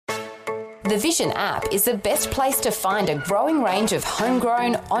The Vision app is the best place to find a growing range of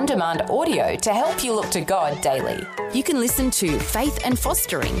homegrown, on-demand audio to help you look to God daily. You can listen to Faith and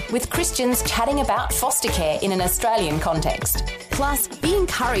Fostering with Christians chatting about foster care in an Australian context. Plus, be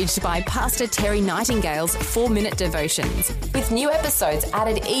encouraged by Pastor Terry Nightingale's 4-minute devotions, with new episodes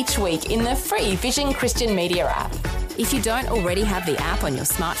added each week in the free Vision Christian Media app. If you don't already have the app on your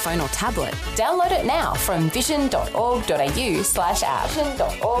smartphone or tablet, download it now from vision.org.au/app.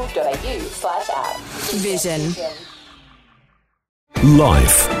 Vision.org.au/app. Vision.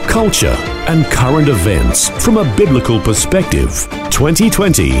 Life, culture, and current events from a biblical perspective.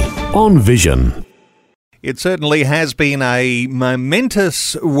 2020 on Vision. It certainly has been a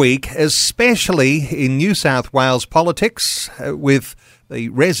momentous week, especially in New South Wales politics, with the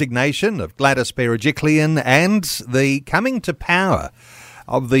resignation of Gladys Berejiklian and the coming to power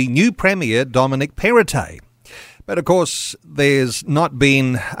of the new Premier, Dominic Perrottet. But of course, there's not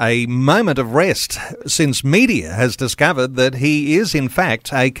been a moment of rest since media has discovered that he is in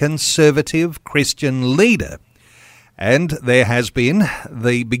fact a conservative Christian leader. And there has been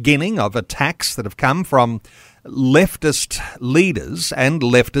the beginning of attacks that have come from leftist leaders and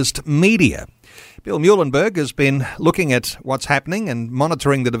leftist media. Bill Muehlenberg has been looking at what's happening and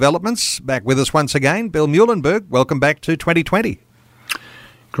monitoring the developments. Back with us once again. Bill Muehlenberg, welcome back to 2020.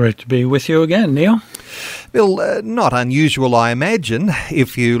 Great to be with you again, Neil. Bill, not unusual, I imagine,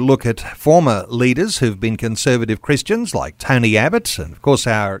 if you look at former leaders who've been conservative Christians like Tony Abbott and, of course,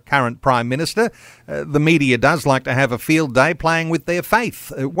 our current Prime Minister. The media does like to have a field day playing with their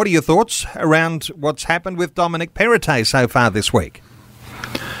faith. What are your thoughts around what's happened with Dominic Perrottet so far this week?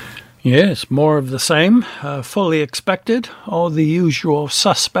 Yes, more of the same, fully expected. All the usual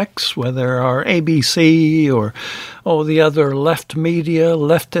suspects, whether are ABC or all the other left media,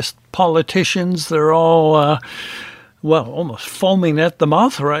 leftist politicians, they're all, almost foaming at the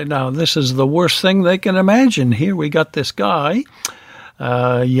mouth right now. This is the worst thing they can imagine. Here we got this guy,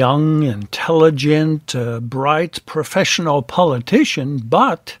 young, intelligent, bright, professional politician,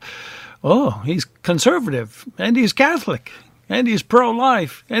 but, he's conservative and he's Catholic. And he's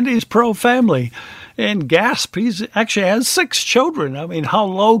pro-life, and he's pro-family. And gasp, he actually has 6 children. I mean, how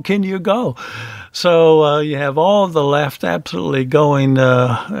low can you go? So you have all the left absolutely going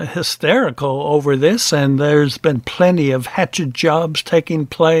hysterical over this, and there's been plenty of hatchet jobs taking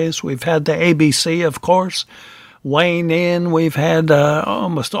place. We've had the ABC, of course, weighing in. We've had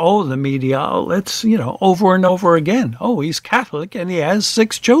almost all of the media outlets, over and over again. Oh, he's Catholic, and he has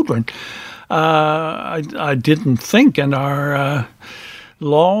 6 children. I didn't think in our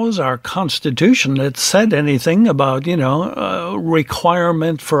laws, our Constitution, that said anything about,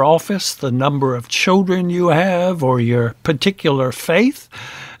 requirement for office, the number of children you have, or your particular faith.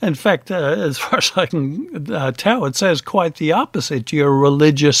 In fact, as far as I can tell, it says quite the opposite. Your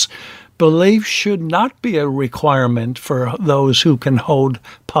religious belief should not be a requirement for those who can hold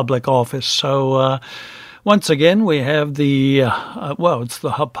public office. So, once again, we have it's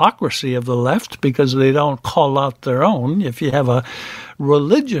the hypocrisy of the left because they don't call out their own. If you have a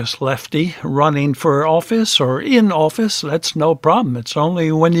religious lefty running for office or in office, that's no problem. It's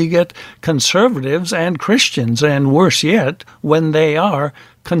only when you get conservatives and Christians, and worse yet, when they are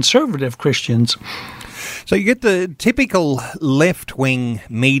conservative Christians. So you get the typical left-wing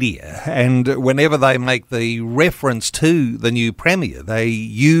media, and whenever they make the reference to the new Premier, they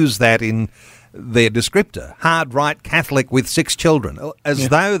use that in their descriptor, hard right Catholic with 6 children, as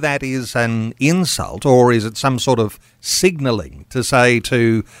though that is an insult, or is it some sort of signalling to say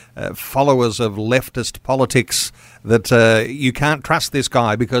to followers of leftist politics that you can't trust this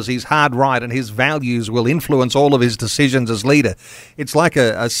guy because he's hard right and his values will influence all of his decisions as leader. It's like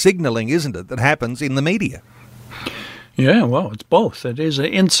a signalling, isn't it, that happens in the media? Yeah, well, it's both. It is an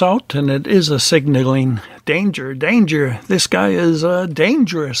insult and it is a signaling danger. This guy is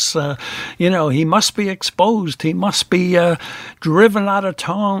dangerous. He must be exposed. He must be driven out of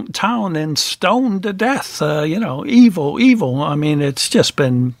town and stoned to death. Evil. I mean, it's just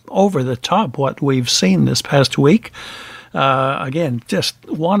been over the top what we've seen this past week. Again, just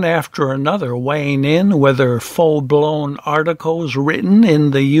one after another weighing in, whether full-blown articles written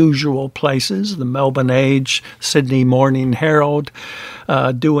in the usual places, the Melbourne Age, Sydney Morning Herald,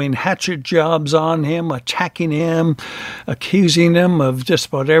 doing hatchet jobs on him, attacking him, accusing him of just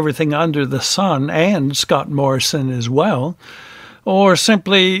about everything under the sun, and Scott Morrison as well. Or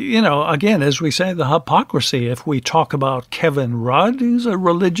simply, again, as we say, the hypocrisy. If we talk about Kevin Rudd, who's a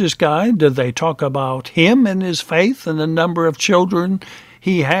religious guy, do they talk about him and his faith and the number of children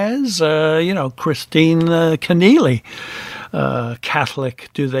he has? Christine Keneally, Catholic.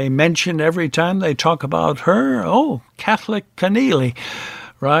 Do they mention every time they talk about her? Oh, Catholic Keneally.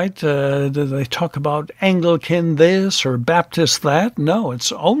 right? Do they talk about Anglican this or Baptist that? No,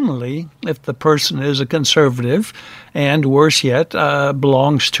 it's only if the person is a conservative and, worse yet,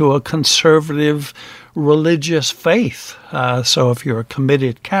 belongs to a conservative religious faith. So if you're a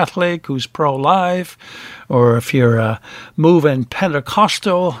committed Catholic who's pro-life, or if you're moving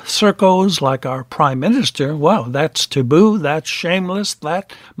Pentecostal circles like our Prime Minister, well, that's taboo, that's shameless,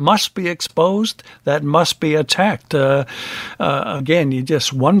 that must be exposed, that must be attacked. Again, you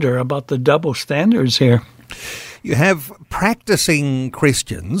just wonder about the double standards here. You have practicing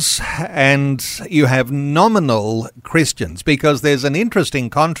Christians and you have nominal Christians, because there's an interesting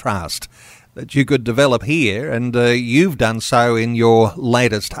contrast that you could develop here, and you've done so in your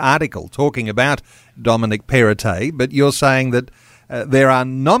latest article talking about Dominic Perrottet, but you're saying that there are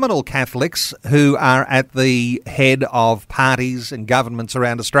nominal Catholics who are at the head of parties and governments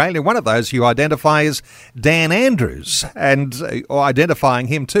around Australia. One of those you identify as Dan Andrews, and identifying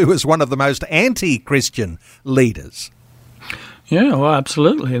him too as one of the most anti-Christian leaders. Yeah, well,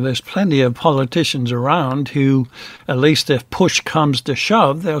 absolutely. There's plenty of politicians around who, at least if push comes to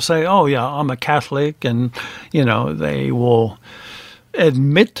shove, they'll say, oh, yeah, I'm a Catholic, and, they will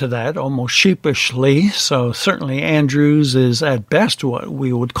admit to that almost sheepishly. So certainly Andrews is at best what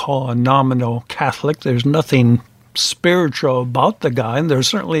we would call a nominal Catholic. There's nothing spiritual about the guy, and there's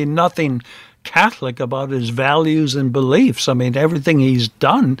certainly nothing Catholic about his values and beliefs. I mean, everything he's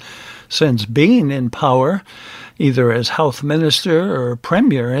done since being in power, either as health minister or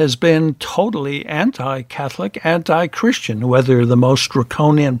premier, has been totally anti-Catholic, anti-Christian, whether the most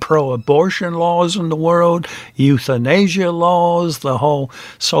draconian pro-abortion laws in the world, euthanasia laws, the whole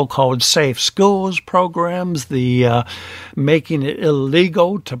so-called safe schools programs, the making it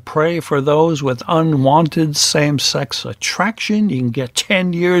illegal to pray for those with unwanted same-sex attraction. You can get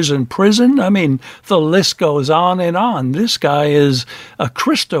 10 years in prison. I mean, the list goes on and on. This guy is a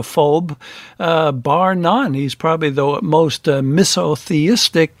Christophobe, bar none. He's probably the most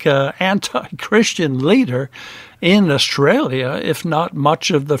misotheistic, anti-Christian leader in Australia, if not much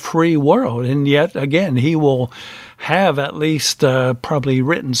of the free world. And yet, again, he will have at least probably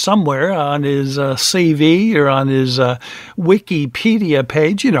written somewhere on his CV or on his Wikipedia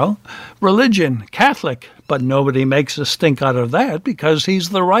page, religion, Catholic. But nobody makes a stink out of that because he's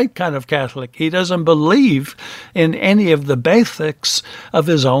the right kind of Catholic. He doesn't believe in any of the basics of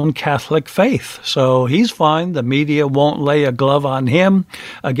his own Catholic faith. So he's fine. The media won't lay a glove on him.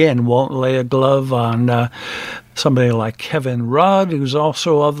 Again, won't lay a glove on somebody like Kevin Rudd, who's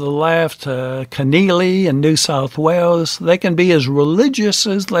also of the left, Keneally in New South Wales. They can be as religious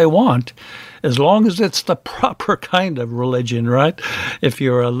as they want, as long as it's the proper kind of religion, right? If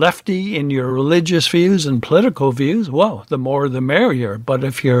you're a lefty in your religious views and political views, well, the more the merrier. But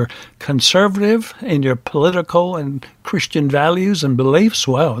if you're conservative in your political and Christian values and beliefs,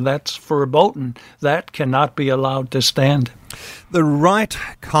 well, that's verboten. That cannot be allowed to stand. The right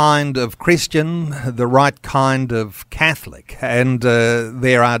kind of Christian, the right kind of Catholic, and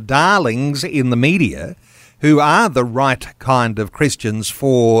there are darlings in the media who are the right kind of Christians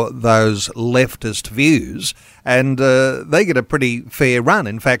for those leftist views, and they get a pretty fair run.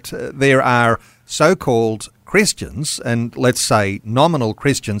 In fact, there are so-called Christians, and let's say nominal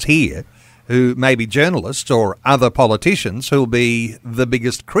Christians here, who may be journalists or other politicians who'll be the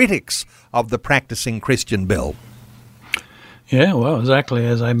biggest critics of the practicing Christian bill. Yeah, well, exactly.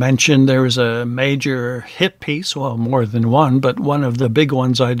 As I mentioned, there was a major hit piece, well, more than one, but one of the big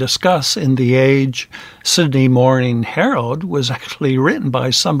ones I discuss in the Age Sydney Morning Herald was actually written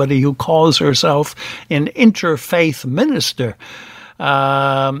by somebody who calls herself an interfaith minister.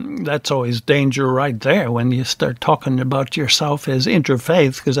 That's always danger right there when you start talking about yourself as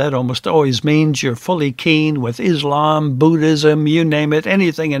interfaith, because that almost always means you're fully keen with Islam, Buddhism, you name it,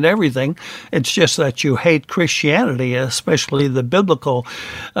 anything and everything. It's just that you hate Christianity, especially the biblical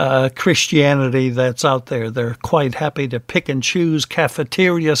Christianity that's out there. They're quite happy to pick and choose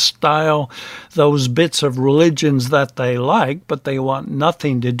cafeteria style, those bits of religions that they like, but they want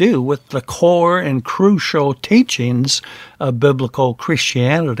nothing to do with the core and crucial teachings of biblical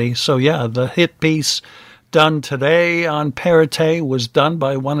Christianity. So yeah, the hit piece done today on Perrottet was done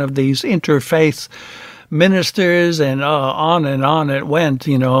by one of these interfaith ministers, and on it went.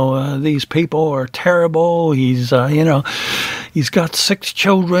 These people are terrible. He's got 6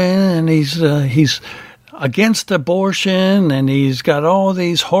 children, and he's against abortion, and he's got all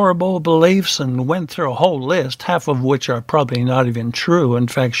these horrible beliefs, and went through a whole list, half of which are probably not even true. In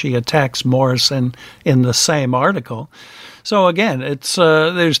fact, she attacks Morrison in the same article. So again, it's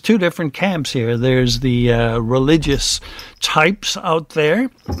there's two different camps here. There's the religious types out there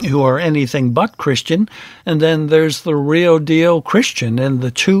who are anything but Christian, and then there's the real deal Christian, and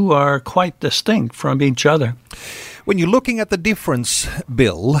the two are quite distinct from each other. When you're looking at the difference,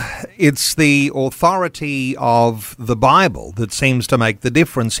 Bill, it's the authority of the Bible that seems to make the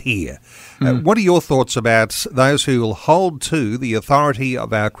difference here. What are your thoughts about those who will hold to the authority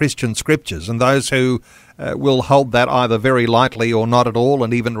of our Christian scriptures and those who will hold that either very lightly or not at all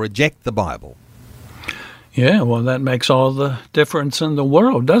and even reject the Bible? Yeah, well, that makes all the difference in the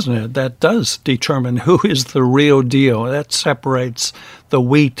world, doesn't it? That does determine who is the real deal. That separates the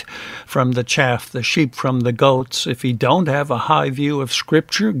wheat from the chaff, the sheep from the goats. If you don't have a high view of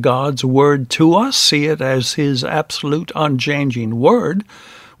Scripture, God's word to us, see it as his absolute unchanging word,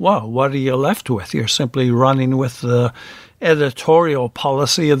 well, what are you left with? You're simply running with the editorial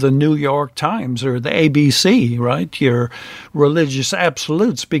policy of the New York Times or the ABC, right? Your religious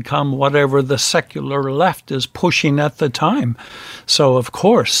absolutes become whatever the secular left is pushing at the time. So, of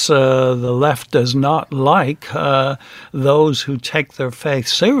course, the left does not like those who take their faith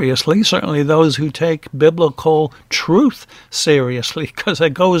seriously, certainly those who take biblical truth seriously, because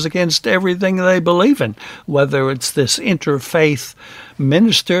it goes against everything they believe in, whether it's this interfaith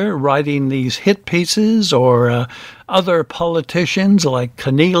minister writing these hit pieces or other politicians like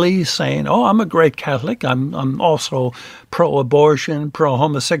Keneally saying, oh, I'm a great Catholic. I'm also pro-abortion,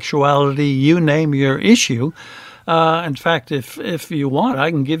 pro-homosexuality, you name your issue. In fact, if you want, I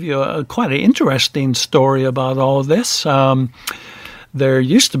can give you quite an interesting story about all this. There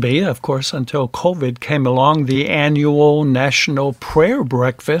used to be, of course, until COVID came along, the annual National Prayer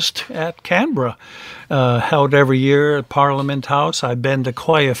Breakfast at Canberra, held every year at Parliament House. I've been to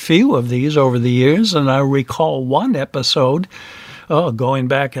quite a few of these over the years, and I recall one episode, going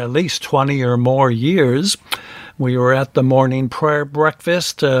back at least 20 or more years. We were at the morning prayer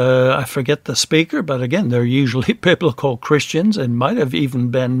breakfast. I forget the speaker, but again, they're usually biblical Christians, and might have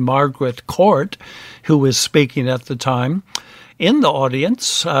even been Margaret Court, who was speaking at the time. In the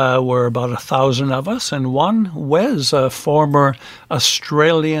audience were about 1,000 of us, and one was a former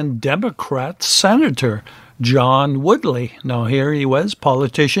Australian Democrat Senator, John Woodley. Now, here he was,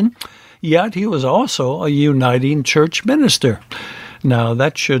 politician, yet he was also a Uniting Church minister. Now,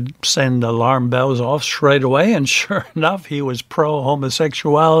 that should send alarm bells off straight away, and sure enough, he was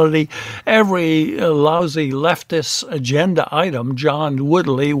pro-homosexuality. Every lousy leftist agenda item, John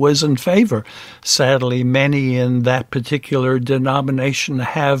Woodley was in favor. Sadly, many in that particular denomination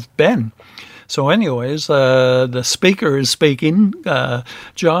have been. So anyways, the speaker is speaking.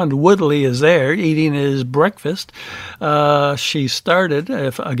 John Woodley is there eating his breakfast. She started,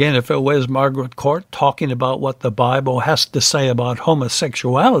 if it was Margaret Court, talking about what the Bible has to say about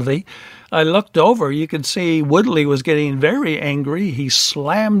homosexuality. I looked over, you could see Woodley was getting very angry. He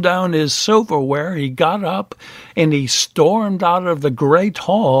slammed down his silverware, he got up, and he stormed out of the Great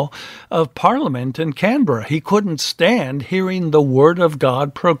Hall of Parliament in Canberra. He couldn't stand hearing the Word of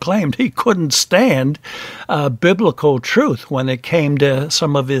God proclaimed. He couldn't stand biblical truth when it came to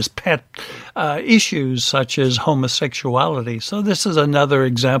some of his pet issues such as homosexuality. So this is another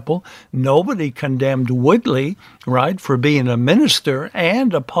example. Nobody condemned Woodley, right, for being a minister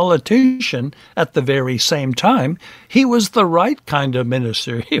and a politician at the very same time. He was the right kind of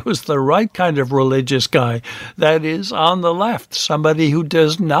minister. He was the right kind of religious guy. That is, on the left, somebody who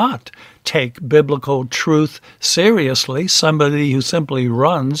does not take biblical truth seriously, somebody who simply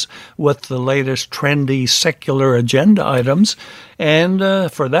runs with the latest trendy secular agenda items. And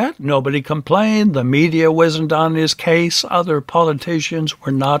for that, nobody complained. The media wasn't on his case. Other politicians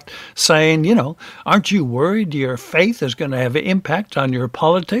were not saying, aren't you worried your faith is going to have an impact on your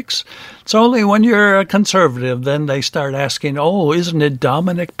politics? It's only when you're a conservative, then they start asking, isn't it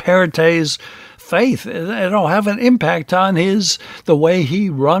Dominic Perrottet's faith? It'll have an impact on the way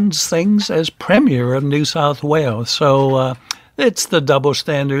he runs things as Premier of New South Wales. So it's the double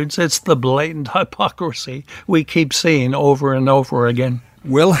standards, it's the blatant hypocrisy we keep seeing over and over again.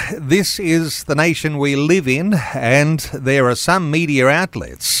 Well, this is the nation we live in, and there are some media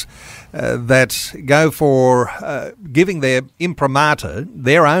outlets that go for giving their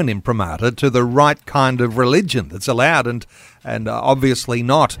own imprimatur, to the right kind of religion that's allowed, and obviously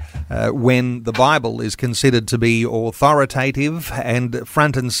not when the Bible is considered to be authoritative and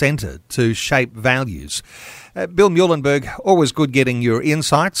front and centre to shape values. Bill Muehlenberg, always good getting your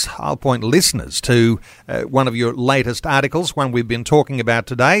insights. I'll point listeners to one of your latest articles, one we've been talking about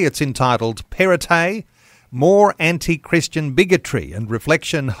today. It's entitled Perrottet, more anti-Christian bigotry and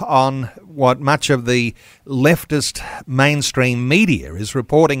reflection on what much of the leftist mainstream media is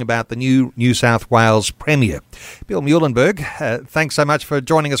reporting about the New South Wales Premier. Bill Muehlenberg, thanks so much for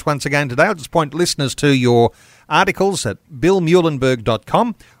joining us once again today. I'll just point listeners to your articles at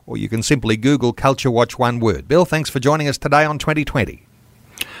billmuehlenberg.com, or you can simply Google Culture Watch one word. Bill, thanks for joining us today on 2020.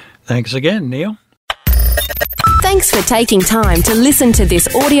 Thanks again, Neil. Thanks for taking time to listen to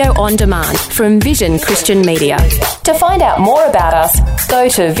this audio on demand from Vision Christian Media. To find out more about us, go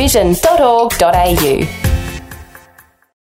to vision.org.au.